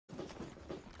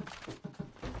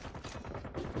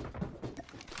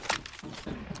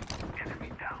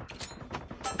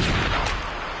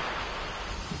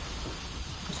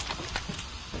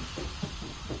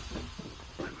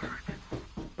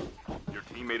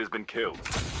teammate has been killed.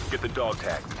 Get the dog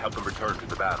tags and help them return to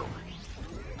the battle.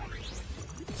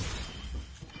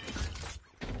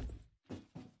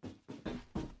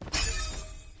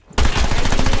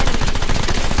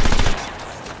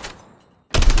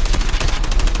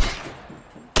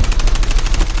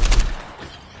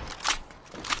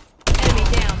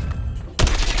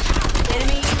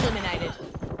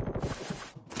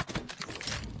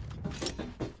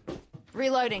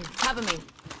 Reloading. Cover me.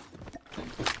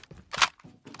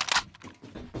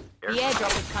 The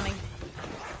airdrop is coming.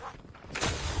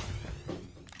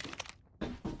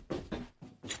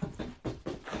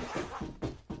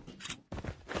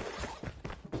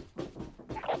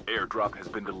 Airdrop has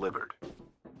been delivered.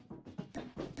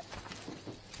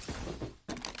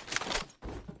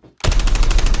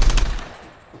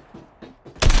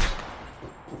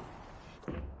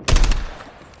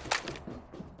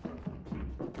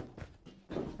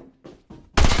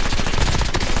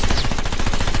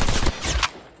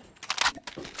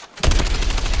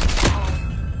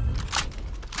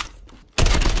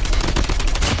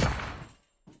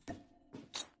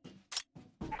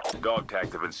 Dog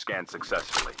tags have been scanned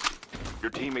successfully. Your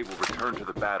teammate will return to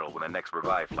the battle when the next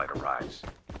revive flight arrives.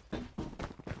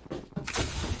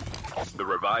 The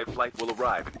revive flight will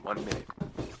arrive in 1 minute.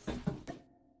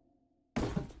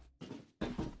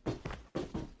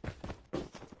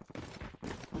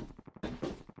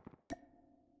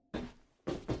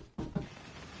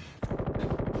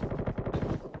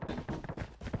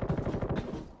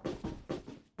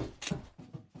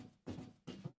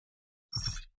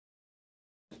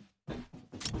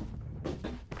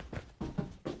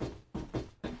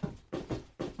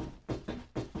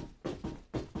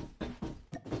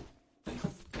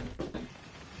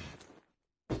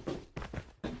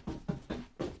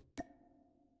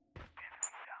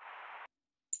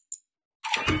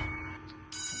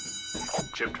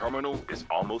 Chip terminal is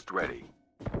almost ready.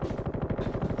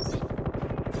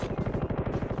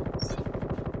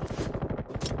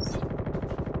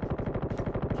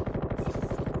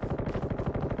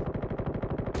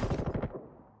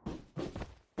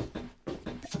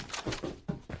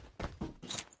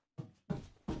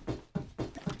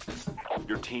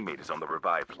 Your teammate is on the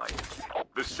revive flight.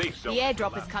 The safe zone. The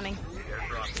airdrop is coming.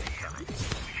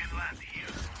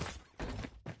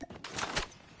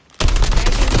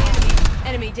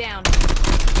 Enemy down.